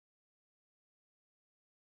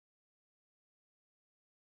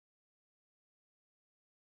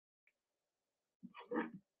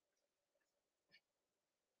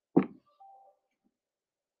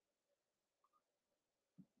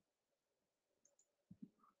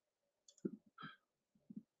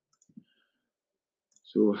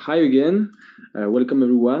So hi again, welcome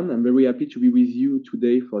everyone. I'm very happy to be with you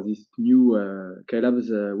today for this new Skylab's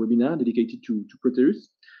webinar dedicated to PROTEUS,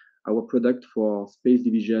 our product for space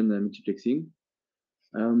division and multiplexing.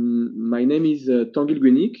 My name is Tanguy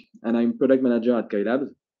Guenik, and I'm product manager at Skylab.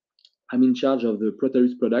 I'm in charge of the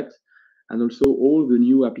PROTEUS product and also all the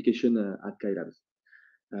new application at Skylab.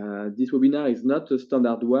 This webinar is not a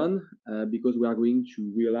standard one because we are going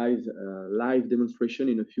to realize a live demonstration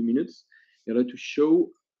in a few minutes in order to show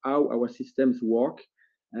how our systems work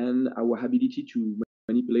and our ability to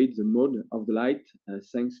manipulate the mode of the light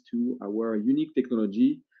thanks to our unique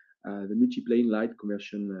technology, the multiplane light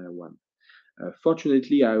conversion one.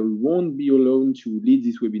 Fortunately, I won't be alone to lead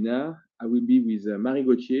this webinar. I will be with Marie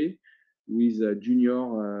Gauthier, who is a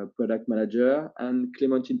junior product manager, and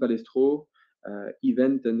Clémentine Palestro,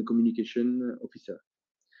 event and communication officer.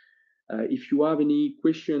 If you have any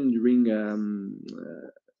question during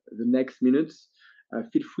the next minutes,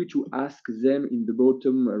 feel free to ask them in the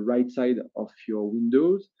bottom right side of your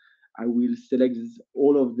windows. I will select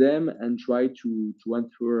all of them and try to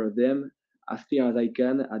answer them as clear as I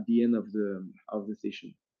can at the end of the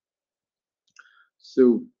session.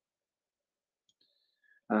 So,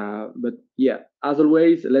 but yeah, as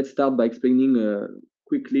always, let's start by explaining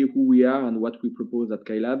quickly who we are and what we propose at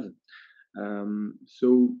Skylab.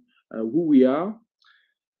 Who we are.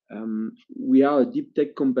 We are a deep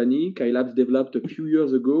tech company. Skylab developed a few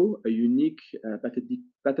years ago a unique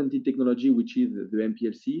patented technology, which is the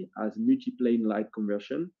MPLC as multiplane light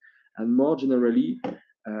conversion. And more generally,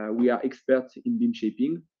 we are experts in beam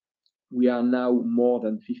shaping. We are now more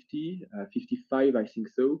than 50, 55, I think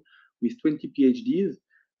so, with 20 PhDs,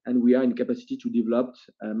 and we are in capacity to develop,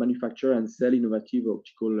 manufacture, and sell innovative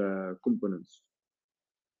optical components.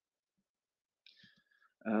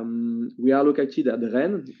 We are located at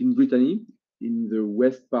Rennes in Brittany, in the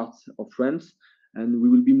west part of France, and we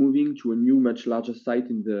will be moving to a new, much larger site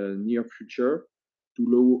in the near future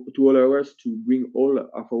to allow us to bring all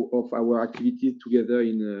of our activities together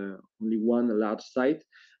in only one large site.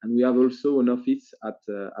 And we have also an office at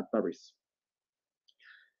Paris.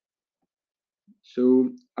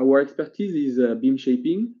 So our expertise is beam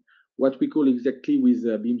shaping. What we call exactly with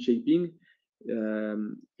beam shaping,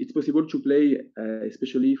 it's possible to play,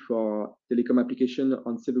 especially for telecom application,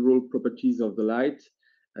 on several properties of the light,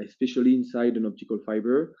 especially inside an optical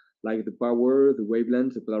fiber, like the power, the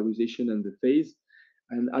wavelength, the polarization, and the phase.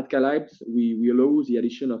 And at Skylab, we allow the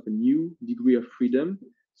addition of a new degree of freedom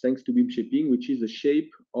thanks to beam shaping, which is the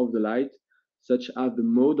shape of the light, such as the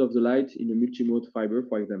mode of the light in a multimode fiber,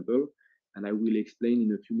 for example. And I will explain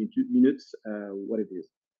in a few minutes what it is.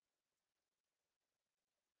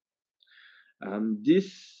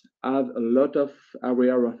 This has a lot of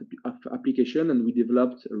area of application, and we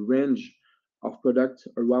developed a range of products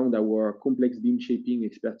around our complex beam shaping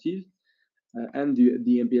expertise and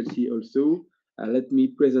the MPLC also. Let me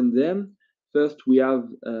present them. First, we have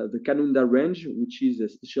the Canunda range, which is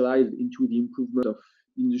specialized into the improvement of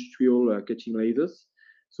industrial cutting lasers.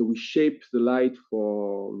 So we shape the light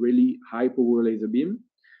for really high power laser beam.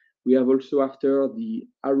 We have also after the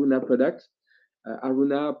Aruna product.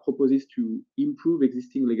 Aruna proposes to improve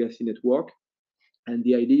existing legacy network, and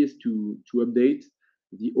the idea is to update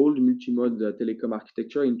the old multi-mode telecom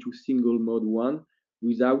architecture into single mode one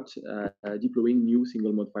without deploying new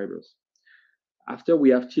single mode fibers. After we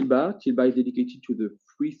have Tilba. Tilba is dedicated to the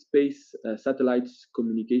free space satellites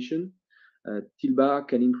communication. Tilba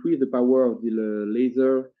can increase the power of the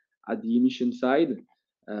laser at the emission side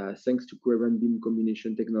thanks to coherent beam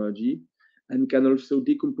combination technology, and can also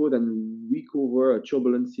decompose and recover a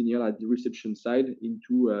turbulent signal at the reception side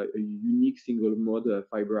into a unique single mode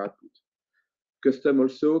fiber output. Custom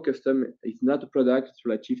is not a product, it's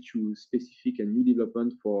relative to specific and new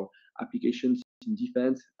development for applications in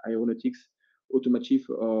defense, aeronautics, automotive,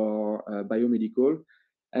 or biomedical.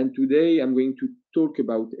 And today I'm going to talk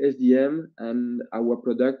about SDM and our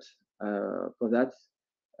product for that,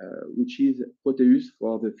 which is PROTEUS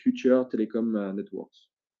for the future telecom networks.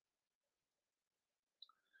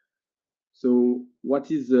 So what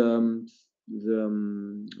is the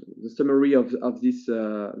summary of this,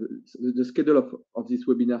 the schedule of this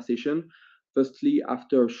webinar session? Firstly,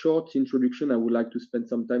 after a short introduction, I would like to spend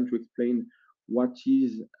some time to explain what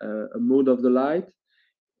is a mode of the light.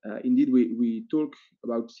 Indeed, we talk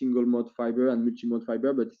about single mode fiber and multi-mode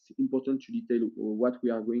fiber, but it's important to detail what we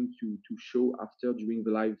are going to show after during the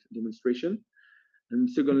live demonstration. And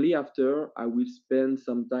secondly, after, I will spend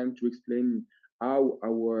some time to explain how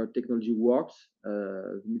our technology works,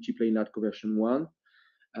 the multiplane light conversion one.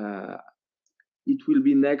 It will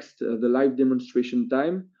be next the live demonstration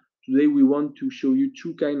time Today we want to show you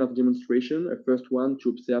two kinds of demonstration. A first one to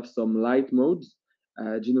observe some light modes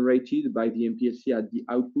generated by the MPLC at the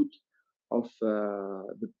output of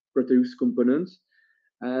the Proteus components,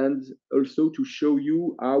 and also to show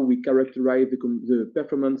you how we characterize the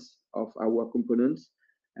performance of our components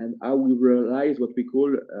and how we realize what we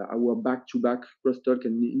call our back-to-back crosstalk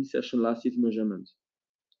and insertion losses measurements.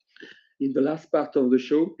 In the last part of the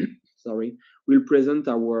show, sorry, we'll present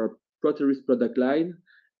our PROTEUS product line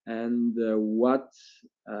and what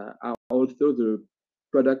are also the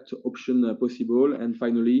product option possible. And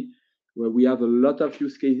finally, where we have a lot of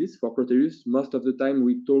use cases for PROTEUS. Most of the time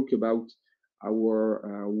we talk about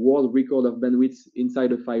our world record of bandwidth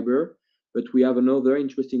inside a fiber, but we have another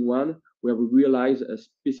interesting one where we realize a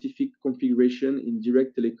specific configuration in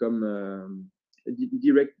direct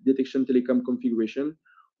detection telecom configuration,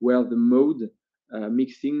 where the mode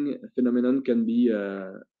mixing phenomenon can be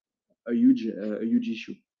a huge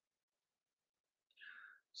issue.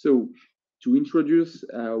 So to introduce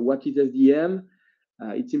what is SDM,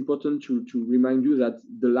 it's important to remind you that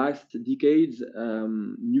the last decades,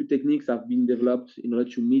 new techniques have been developed in order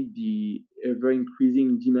to meet the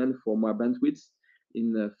ever-increasing demand for more bandwidth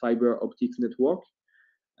in fiber optics network.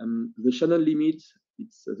 The channel limit,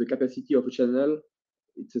 it's the capacity of a channel.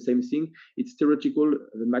 It's the same thing. It's theoretical,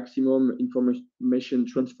 the maximum information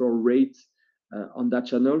transfer rate on that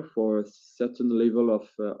channel for a certain level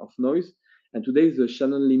of noise. And today, the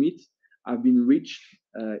channel limits have been reached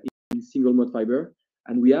in single mode fiber,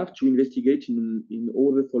 and we have to investigate in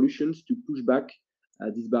all the solutions to push back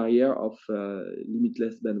this barrier of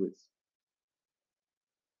limitless bandwidth.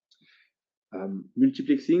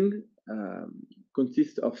 Multiplexing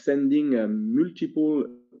consists of sending multiple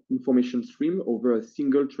information stream over a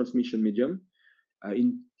single transmission medium.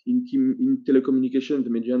 In telecommunication, the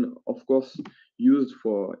medium, of course, used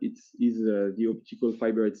for it is the optical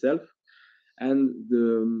fiber itself. And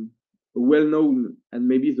the well-known and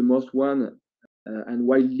maybe the most one and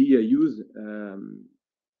widely used,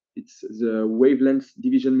 it's the wavelength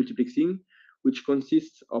division multiplexing, which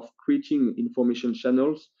consists of creating information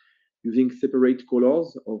channels using separate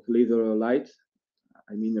colors of laser light,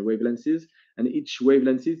 I mean the wavelengths, and each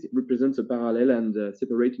wavelength represents a parallel and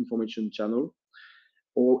separate information channel.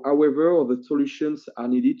 Or, however, the solutions are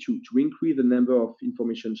needed to increase the number of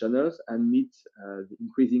information channels and meet the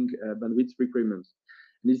increasing bandwidth requirements.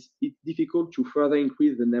 And it's difficult to further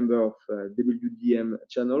increase the number of WDM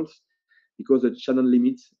channels because the channel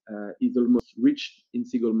limit is almost reached in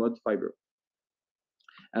single mode fiber.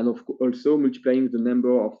 And also multiplying the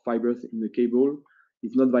number of fibers in the cable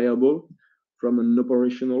is not viable from an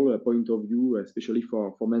operational point of view, especially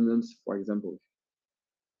for maintenance, for example.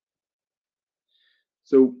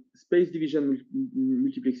 So space division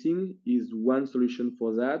multiplexing is one solution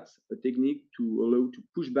for that, a technique to allow to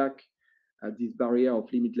push back this barrier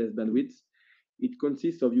of limitless bandwidth. It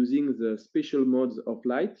consists of using the special modes of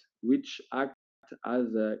light, which act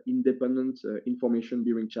as independent information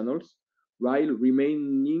bearing channels, while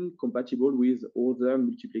remaining compatible with other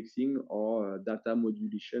multiplexing or data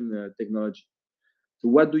modulation technology. So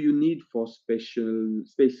what do you need for space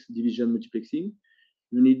division multiplexing?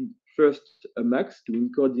 You need first a max to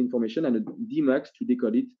encode the information and a dmax to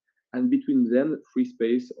decode it, and between them, free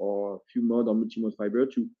space or few mode or multimode fiber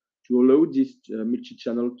to allow this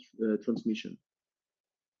multi-channel transmission.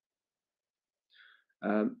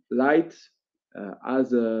 Light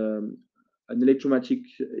has an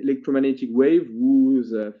electromagnetic wave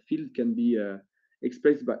whose field can be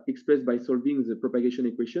expressed by solving the propagation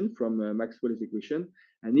equation from Maxwell's equation,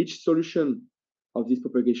 and each solution of this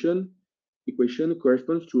propagation equation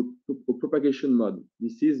corresponds to a propagation mode.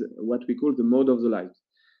 This is what we call the mode of the light,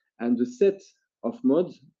 and the set of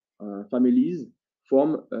modes families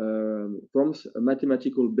forms a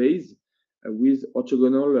mathematical base with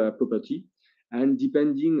orthogonal property. And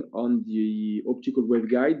depending on the optical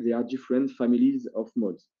waveguide, there are different families of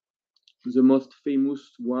modes. The most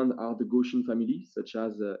famous ones are the Gaussian family, such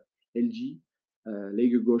as LG,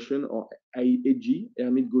 Lager Gaussian, or AG,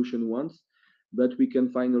 Hermite Gaussian ones. But we can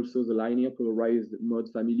find also the linear polarized mode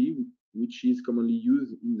family, which is commonly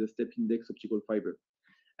used in the step index optical fiber.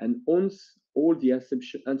 And once all the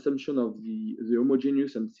assumption of the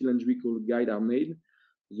homogeneous and cylindrical guide are made,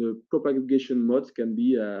 the propagation modes can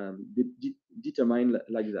be determined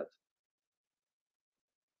like that.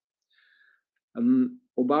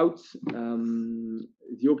 About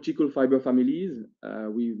the optical fiber families,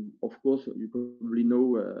 we, of course, you probably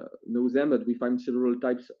know them, but we find several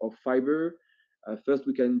types of fiber. First,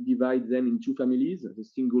 we can divide them in two families, the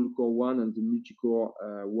single core one and the multi-core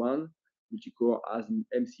one. Multi-core as an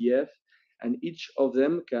MCF. and each of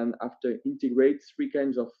them can after integrate three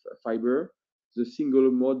kinds of fiber. The single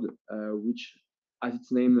mode, which as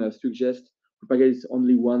its name suggests, propagates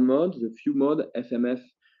only one mode, the few mode, FMF,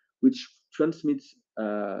 which transmits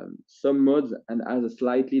some modes and has a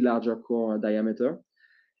slightly larger core diameter,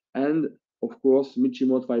 and of course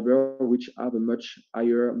multi-mode fiber, which have a much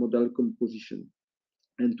higher modal composition.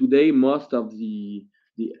 And today, most of the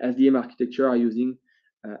SDM architecture are using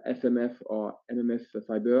FMF or MMF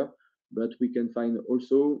fiber, but we can find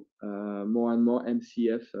also more and more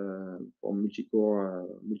MCF for multi-core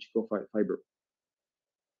fiber.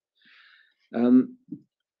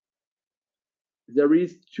 There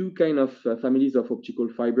is two kind of families of optical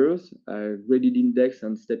fibers, graded index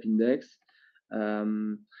and step index.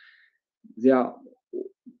 There are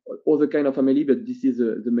other kind of family, but this is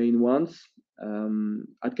the main ones.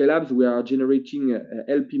 At Skylabs, we are generating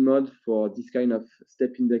a LP mode for this kind of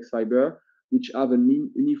step index fiber, which have an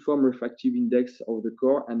uniform refractive index of the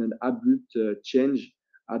core and an abrupt change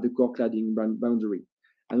at the core cladding boundary.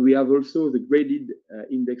 And we have also the graded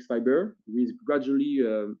index fiber with gradually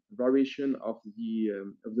variation of the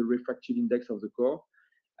refractive index of the core.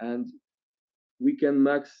 And we can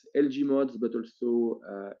max LG modes, but also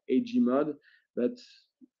AG mode. But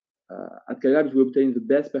at Skylabs, we obtain the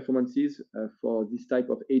best performances for this type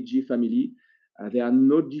of AG family. There are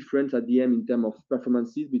no difference at the end in terms of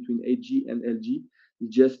performances between AG and LG.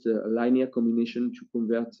 It's just a linear combination to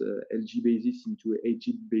convert LG basis into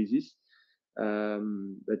AG basis.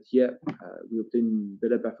 But yeah, we obtain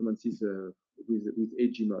better performances with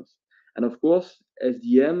AG modes. And of course,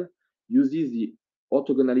 SDM uses the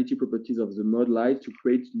orthogonality properties of the mode light to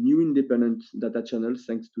create new independent data channels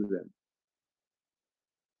thanks to them.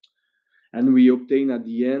 And we obtain at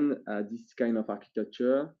the end this kind of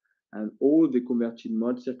architecture, and all the converted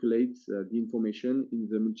mode circulates the information in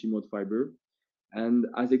the multi-mode fiber. And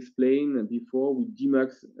as explained before, we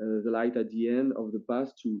demux the light at the end of the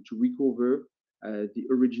path to recover the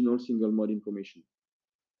original single mode information.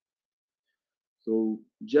 So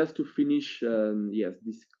just to finish, yes,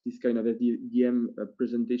 this kind of SDM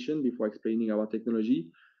presentation before explaining our technology,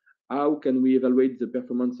 how can we evaluate the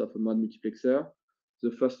performance of a mode multiplexer?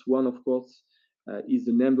 The first one, of course, is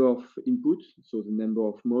the number of inputs, so the number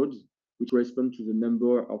of modes, which correspond to the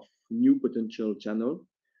number of new potential channels.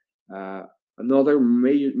 Another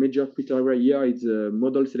major criteria here is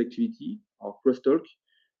modal selectivity or crosstalk,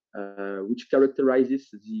 which characterizes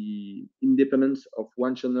the independence of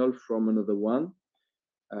one channel from another one.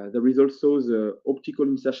 There is also the optical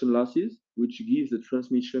insertion losses, which gives the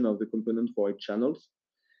transmission of the component for each channels.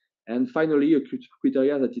 And finally, a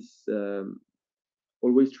criteria that is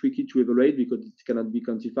always tricky to evaluate because it cannot be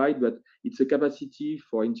quantified, but it's a capacity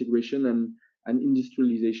for integration and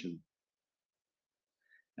industrialization.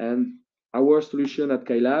 And our solution at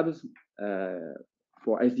Skylabs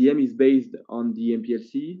for SDM is based on the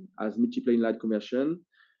MPLC as multiplane light conversion.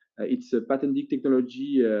 It's a patented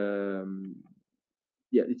technology.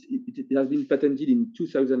 It has been patented in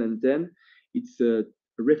 2010. It's a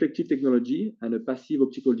reflective technology and a passive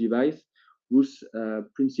optical device whose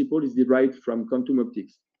principle is derived from quantum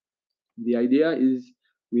optics. The idea is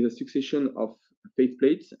with a succession of phase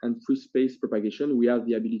plates and free space propagation, we have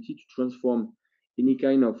the ability to transform any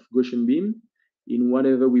kind of Gaussian beam in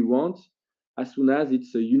whatever we want, as soon as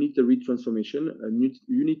it's a unitary transformation, a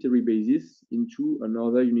unitary basis into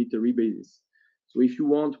another unitary basis. So if you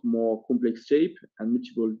want more complex shape and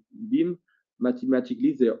multiple beam,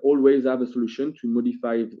 mathematically, they always have a solution to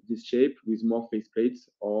modify this shape with more phase plates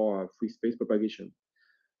or free space propagation.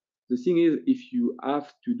 The thing is, if you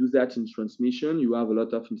have to do that in transmission, you have a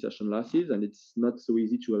lot of insertion losses and it's not so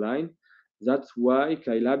easy to align. That's why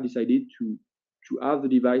Skylab decided to have the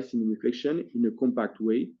device in reflection in a compact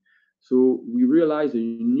way. So we realize a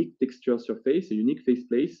unique texture surface, a unique phase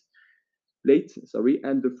plate,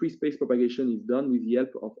 and the free space propagation is done with the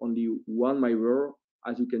help of only one mirror,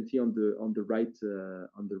 as you can see on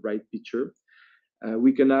the right picture.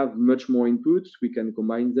 We can have much more inputs. We can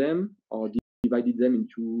combine them or divided them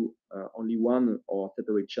into only one or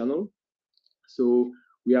separate channel. So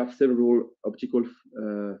we have several optical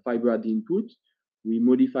fiber at the input. We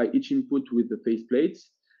modify each input with the phase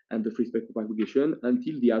plates and the free space propagation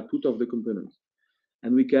until the output of the component.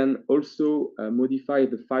 And we can also modify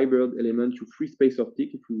the fibered element to free space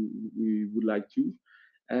optic if we would like to.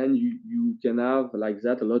 And you can have like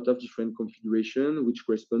that a lot of different configuration which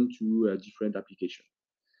correspond to different applications.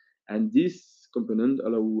 And this component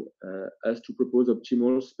allow us to propose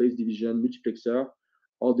optimal space division multiplexer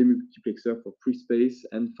or demultiplexer for free space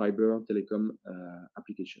and fiber telecom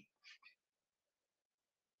application.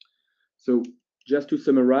 So Just to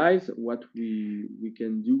summarize what we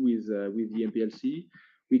can do with the MPLC,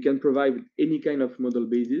 we can provide any kind of model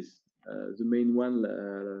basis. The main one,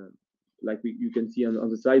 like you can see on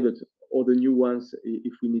the side, but all the new ones,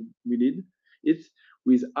 if we need it,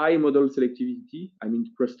 with high model selectivity, I mean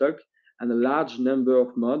crosstalk, and a large number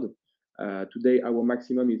of mod. Today, our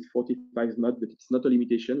maximum is 45 mod, but it's not a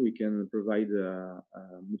limitation. We can provide a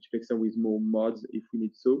multiplexer with more mods if we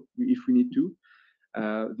need to.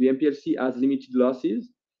 The MPLC has limited losses.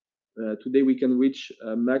 Today we can reach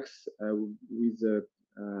max with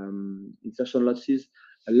insertion losses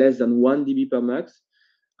less than 1 dB per max.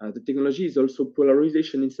 The technology is also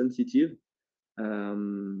polarization insensitive.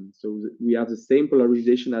 We have the same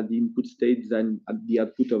polarization at the input stage than at the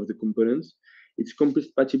output of the components. It's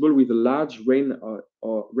compatible with a large range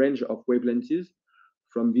of wavelengths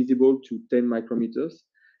from visible to 10 micrometers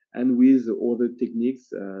and with other techniques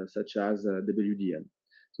such as WDM.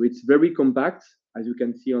 So it's very compact, as you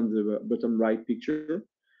can see on the bottom right picture.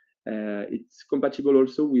 It's compatible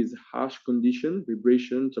also with harsh conditions,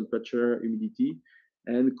 vibration, temperature, humidity,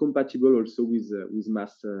 and compatible also with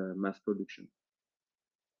mass production.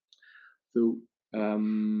 So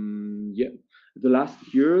the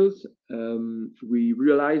last years we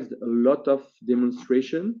realized a lot of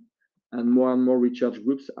demonstration, and more research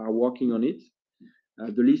groups are working on it.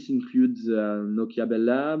 The list includes Nokia Bell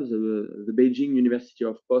Labs, the Beijing University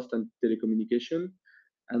of Post and Telecommunication,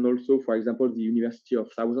 and also, for example, the University of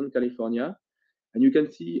Southern California. And you can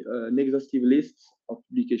see an exhaustive list of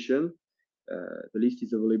publications. The list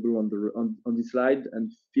is available on the slide,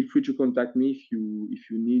 and feel free to contact me if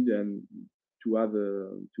you need and to have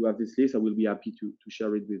this list. I will be happy to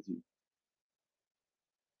share it with you.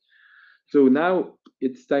 So now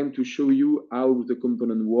it's time to show you how the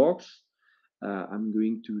component works. I'm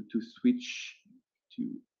going to switch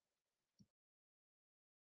to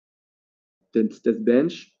test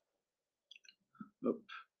bench. Okay,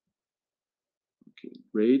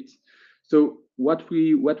 great. So what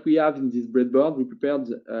we have in this breadboard, we prepared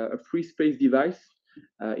a free space device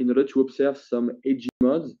in order to observe some AG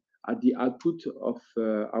modes at the output of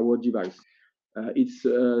our device. It's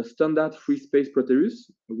a standard free space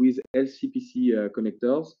PROTEUS with LCPC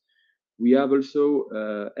connectors. We have also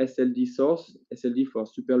SLD source, SLD for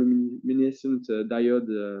superluminescent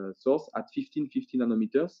diode source at 1550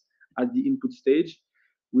 nanometers at the input stage.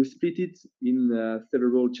 We split it in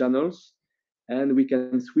several channels, and we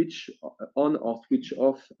can switch on or switch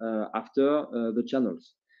off after the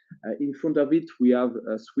channels. In front of it, we have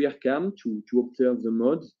a SWIR cam to observe the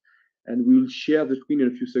modes, and we will share the screen in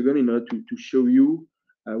a few seconds in order to show you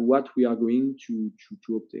what we are going to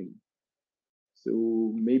obtain. So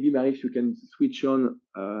maybe, Marie, if you can switch on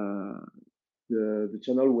the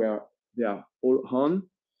channel where they are all on,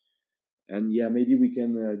 and yeah, maybe we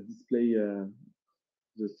can display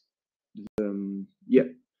this. Yeah.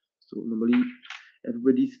 So normally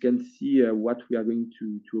everybody can see what we are going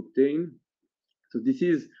to obtain. So this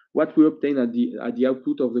is what we obtain at the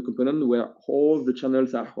output of the component where all the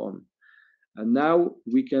channels are on. And now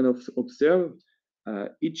we can observe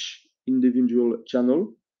each individual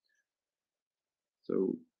channel.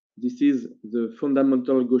 So this is the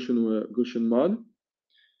fundamental Gaussian mode.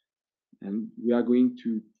 And we are going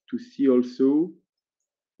to see also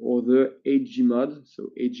other AG mode,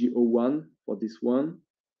 so AG01 for this one.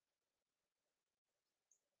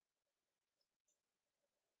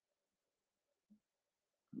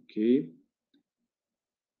 Okay,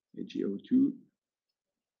 AG02.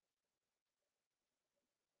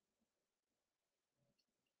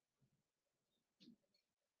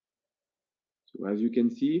 So as you can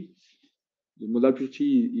see, the modal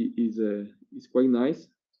purity is quite nice.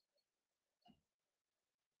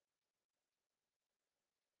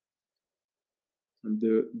 And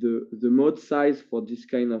the mode size for this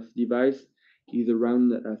kind of device is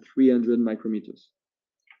around 300 micrometers.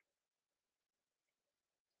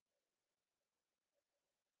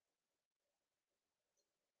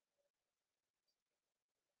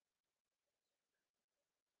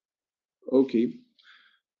 Okay,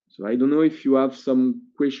 so I don't know if you have some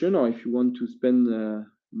question or if you want to spend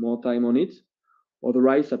more time on it.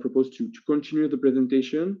 Otherwise, I propose to continue the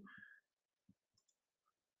presentation.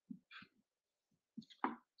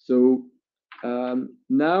 So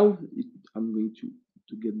now I'm going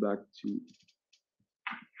to get back to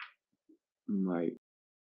my.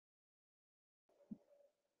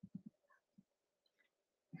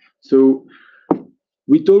 So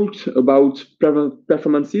we talked about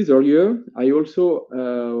performances earlier. I also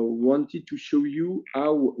wanted to show you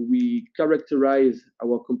how we characterize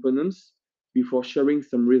our components before sharing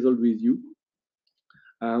some results with you.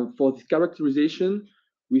 For this characterization,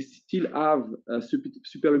 we still have a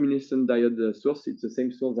superluminescent diode source. It's the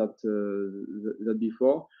same source that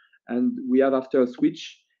before. And we have after a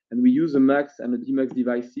switch, and we use a max and a dmax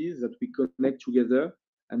devices that we connect together,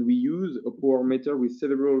 and we use a power meter with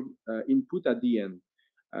several input at the end.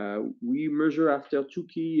 We measure after two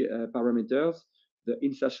key parameters, the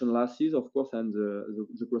insertion losses, of course, and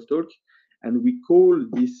the crosstalk. And we call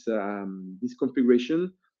this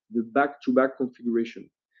configuration the back-to-back configuration.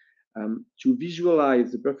 To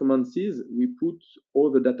visualize the performances, we put all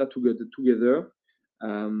the data together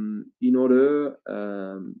in order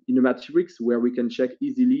in a matrix where we can check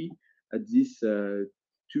easily at this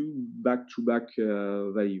two back-to-back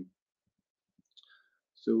value.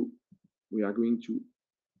 So we are going to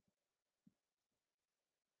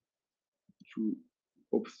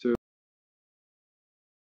observe.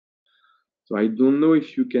 So I don't know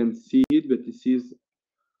if you can see it, but this is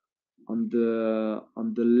on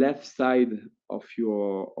the left side of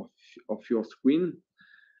your screen.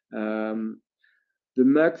 The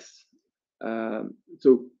max.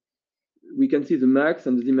 So we can see the max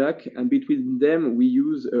and the DMAX, and between them we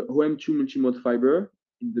use a OM2 multimode fiber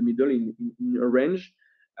in the middle in orange.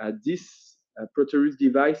 This PROTEUS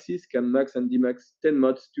devices can max and DMAX 10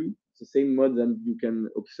 mods too, the same mod that you can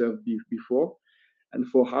observe before. And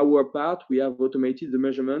for our part, we have automated the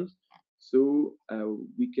measurement, so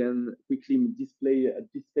we can quickly display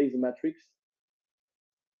the matrix.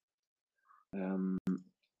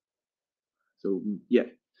 So yeah.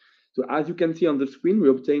 So as you can see on the screen, we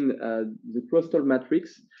obtain the crosstalk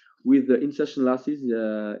matrix with the insertion losses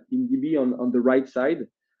in dB on the right side.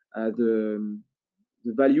 The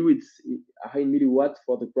value is high milliwatts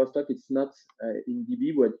for the crosstalk. It's not in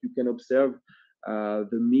dB, but you can observe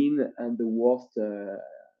the mean and the worst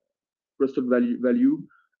crosstalk value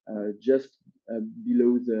just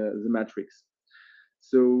below the matrix.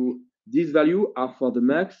 So these values are for the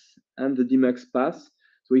max and the dmax pass.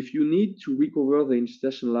 So if you need to recover the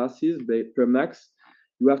insertion losses per max,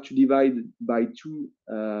 you have to divide by 2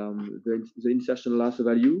 the insertion loss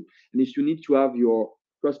value. And if you need to have your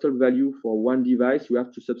crosstalk value for one device, you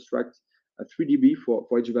have to subtract 3 dB for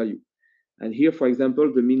each value. And here, for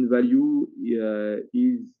example, the mean value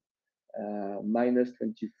is minus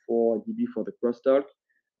 24 dB for the crosstalk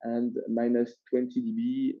and minus 20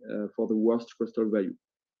 dB for the worst crosstalk value.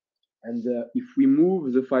 And if we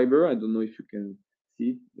move the fiber, I don't know if you can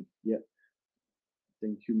see it, but yeah,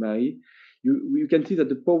 thank you, Marie. You can see that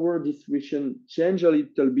the power distribution changed a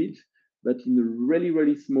little bit, but in a really,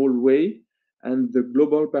 really small way. And the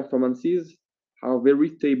global performances are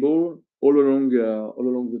very stable all along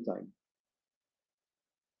the time.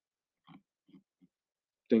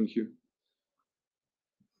 Thank you.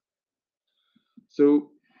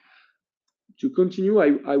 So to continue,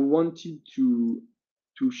 I wanted to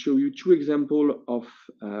show you 2 examples of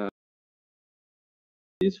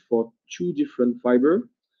this for 2 different fiber.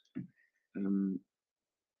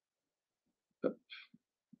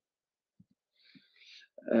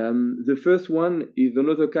 The first one is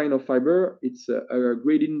another kind of fiber. It's a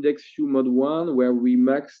grade index Q mod 1 where we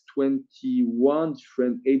max 21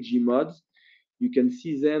 different AG mods. You can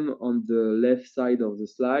see them on the left side of the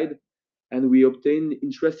slide. And we obtain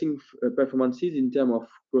interesting performances in terms of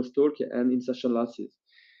crosstalk and insertion losses.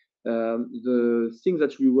 The thing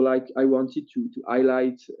that I wanted to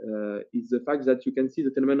highlight is the fact that you can see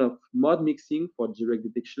the phenomenon of mod mixing for direct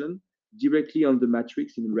detection directly on the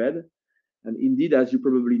matrix in red. And indeed, as you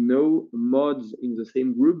probably know, mods in the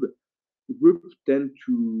same group tend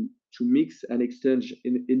to mix and exchange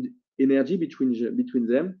in energy between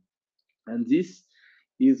them. And this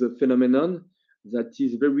is a phenomenon that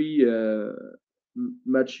is very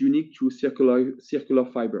much unique to circular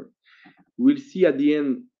fiber. We'll see at the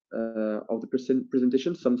end of the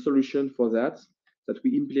presentation some solution for that we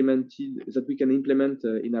can implement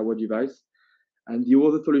in our device. And the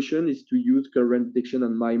other solution is to use current detection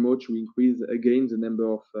and MIMO to increase again the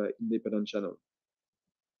number of independent channels.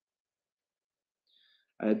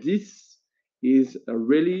 This is a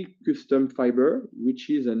really custom fiber, which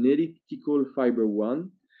is an elliptical fiber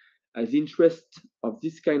one. The interest of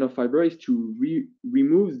this kind of fiber is to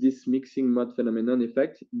remove this mixing mod phenomenon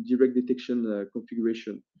effect in direct detection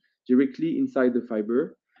configuration directly inside the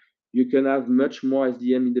fiber. You can have much more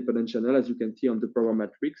SDM independent channel, as you can see on the power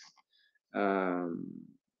matrix.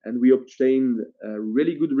 And we obtained a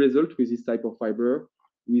really good result with this type of fiber,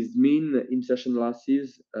 with mean insertion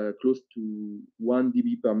losses close to 1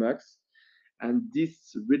 dB per max. And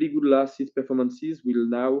this really good losses performances will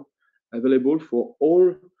now available for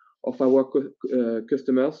all of our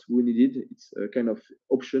customers who need it. It's a kind of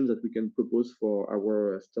option that we can propose for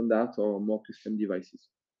our standard or more custom devices.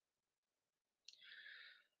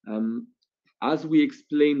 Um, as we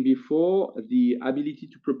explained before, the ability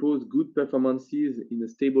to propose good performances in a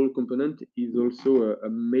stable component is also a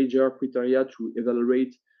major criteria to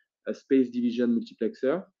evaluate a space division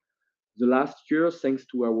multiplexer. The last year, thanks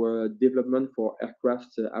to our development for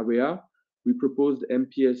aircraft area, we proposed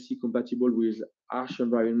MPLC compatible with harsh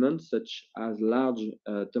environments such as large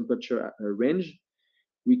temperature range.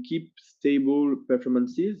 We keep stable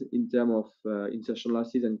performances in terms of insertion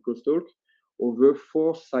losses and crosstalk over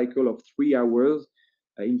 4 cycles of 3 hours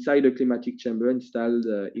inside a climatic chamber installed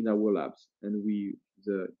in our labs. And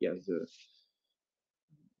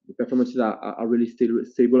the performances are really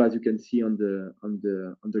stable, as you can see on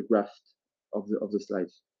the graph of the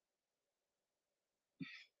slides.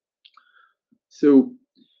 So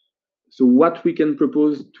what we can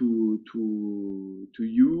propose to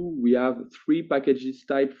you, we have 3 packages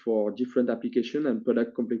type for different application and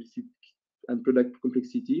product complexity.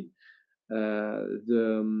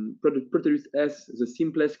 The PROTEUS S, the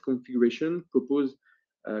simplest configuration, propose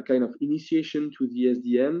kind of initiation to the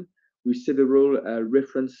SDM with several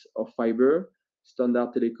reference of fiber,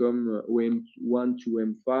 standard telecom OM1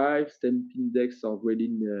 to M5, stamp index or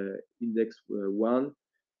grading index 1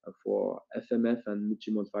 for FMF and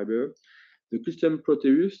multi-mode fiber. The custom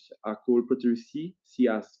PROTEUS are called PROTEUS C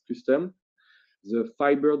as custom. The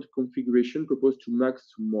fibered configuration proposed to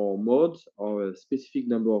max more modes or a specific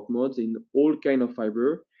number of modes in all kind of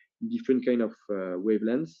fiber, in different kind of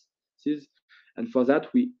wavelengths. And for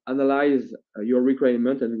that, we analyze your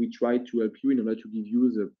requirement and we try to help you in order to give you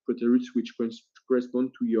the PROTEUS which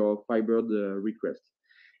correspond to your fibered request.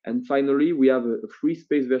 And finally, we have a free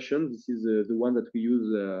space version. This is the one that we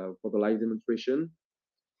use for the live demonstration.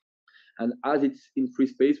 And as it's in free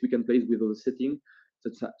space, we can place with other settings,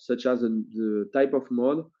 such as the type of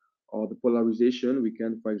mode or the polarization. We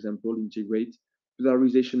can, for example, integrate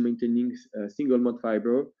polarization maintaining single mode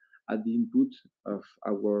fiber at the input of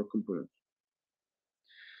our component.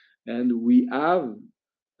 And we have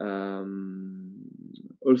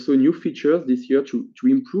also new features this year to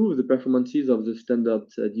improve the performances of the standard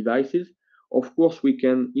devices. Of course, we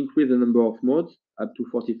can increase the number of modes up to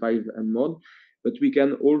 45 mode, but we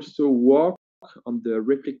can also work on the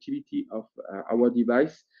reflectivity of our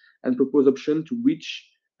device and propose option to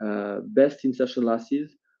reach best insertion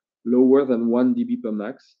losses lower than 1 dB per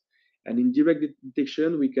max. And in direct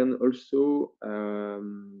detection, we can also,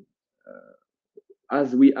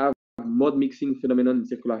 as we have mode mixing phenomenon in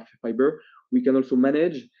circular fiber, we can also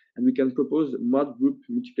manage and we can propose mode group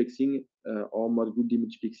multiplexing or mode group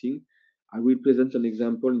demultiplexing. I will present an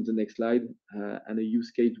example in the next slide and a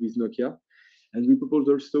use case with Nokia. And we propose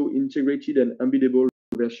also integrated and embeddable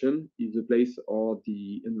version if the place or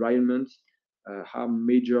the environment have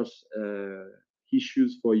major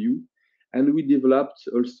issues for you. And we developed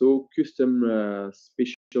also custom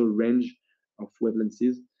spatial range of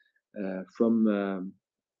wavelengths from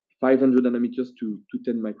 500 nanometers to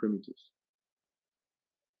 10 micrometers.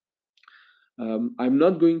 I'm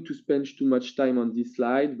not going to spend too much time on this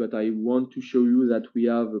slide, but I want to show you that we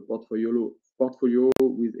have a portfolio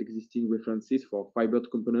with existing references for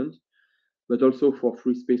fibered components, but also for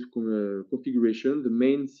free space configuration. The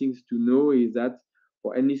main things to know is that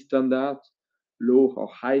for any standard, low or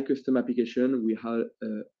high custom application, we are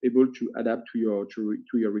able to adapt to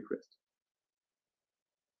your request.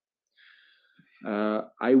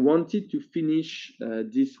 I wanted to finish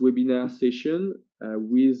this webinar session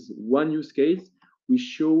with one use case. We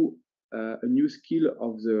show a new skill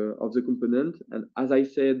of the component, and as I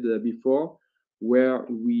said before, where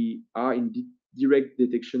we are in direct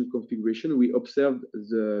detection configuration, we observed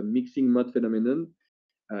the mixing mode phenomenon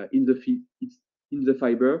in the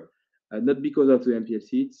fiber, not because of the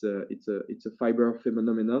MPLC. It's a fiber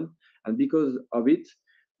phenomenon, and because of it,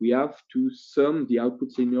 we have to sum the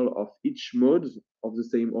output signal of each mode of the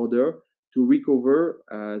same order to recover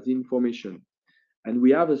the information. And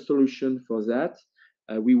we have a solution for that.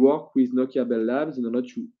 We work with Nokia Bell Labs in order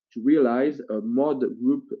to realize a mode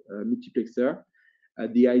group multiplexer.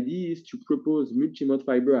 The idea is to propose multi-mode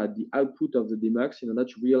fiber at the output of the DMUX in order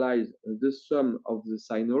to realize the sum of the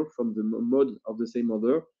signal from the mode of the same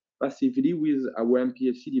order passively with our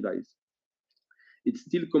MPLC device. It's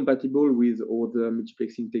still compatible with other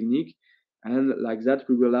multiplexing technique, and like that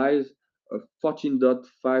we realize a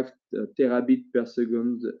 14.5 terabit per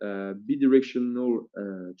second bidirectional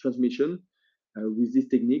transmission with this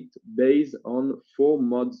technique based on 4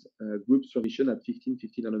 modes groups transmission at 15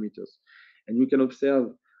 nanometers. And you can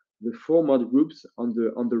observe the 4 mode groups on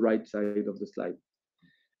the right side of the slide.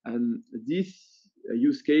 And this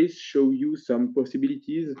use case show you some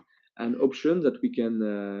possibilities and options that we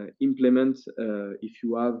can implement if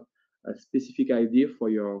you have a specific idea for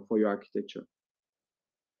your architecture.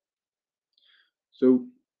 So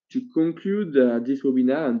to conclude this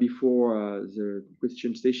webinar and before the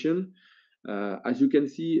question session, as you can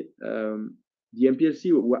see, the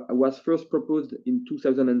MPLC was first proposed in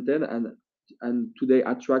 2010 and today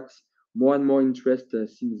attracts more and more interest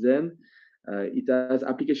since then. It has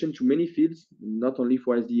application to many fields, not only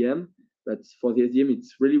for SDM, but for the SDM,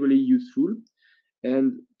 it's really, really useful.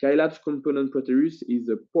 And Skylab's component PROTEUS is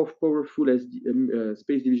a powerful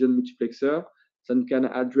space division multiplexer that can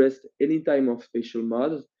address any time of spatial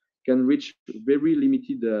modes, can reach very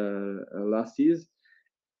limited losses,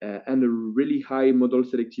 and a really high model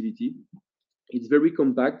selectivity. It's very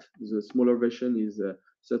compact. The smaller version is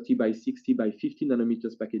 30 by 60 by 50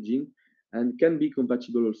 nanometers packaging and can be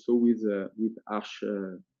compatible also with harsh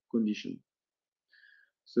condition.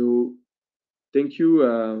 So thank you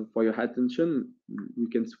for your attention. We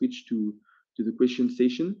can switch to the question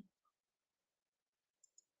session.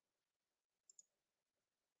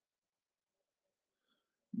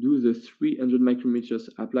 Do the 300 micrometers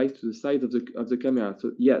applies to the size of the camera?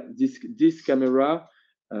 So yeah, this camera,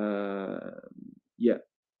 yeah,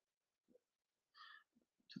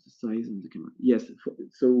 to the size of the camera. Yes.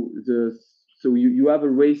 So you have a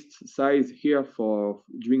raised size here for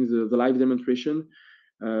during the live demonstration,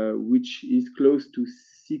 which is close to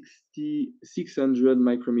 600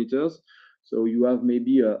 micrometers. So you have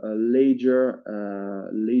maybe a larger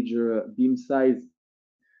beam size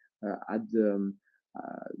at the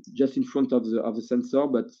just in front of the sensor,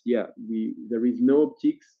 but yeah, there is no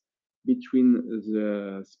optics between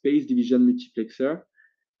the space division multiplexer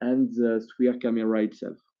and the sphere camera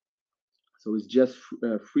itself. So it's just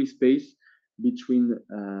free space between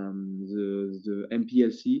the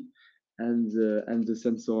MPLC and the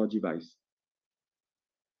sensor device.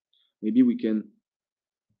 Maybe we can,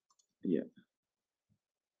 yeah,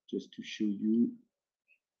 just to show you.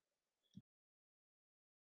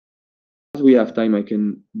 As we have time, I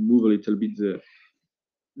can move a little bit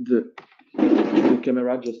the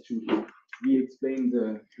camera just to re-explain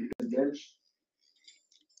the bench.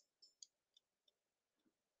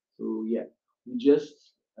 So yeah, we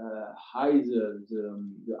just hide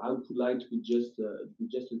the output light with just a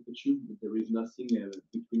tube, but there is nothing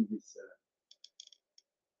between these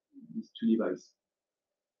two devices.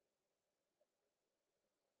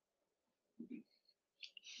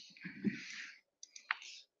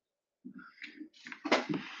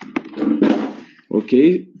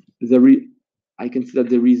 Okay, I can see that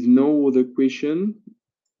there is no other question,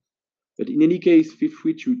 but in any case, feel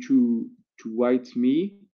free to write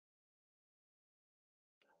me.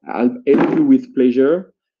 I'll help you with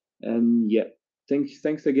pleasure. And yeah,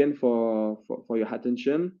 thanks again for your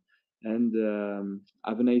attention, and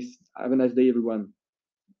have a nice day, everyone.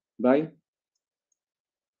 Bye.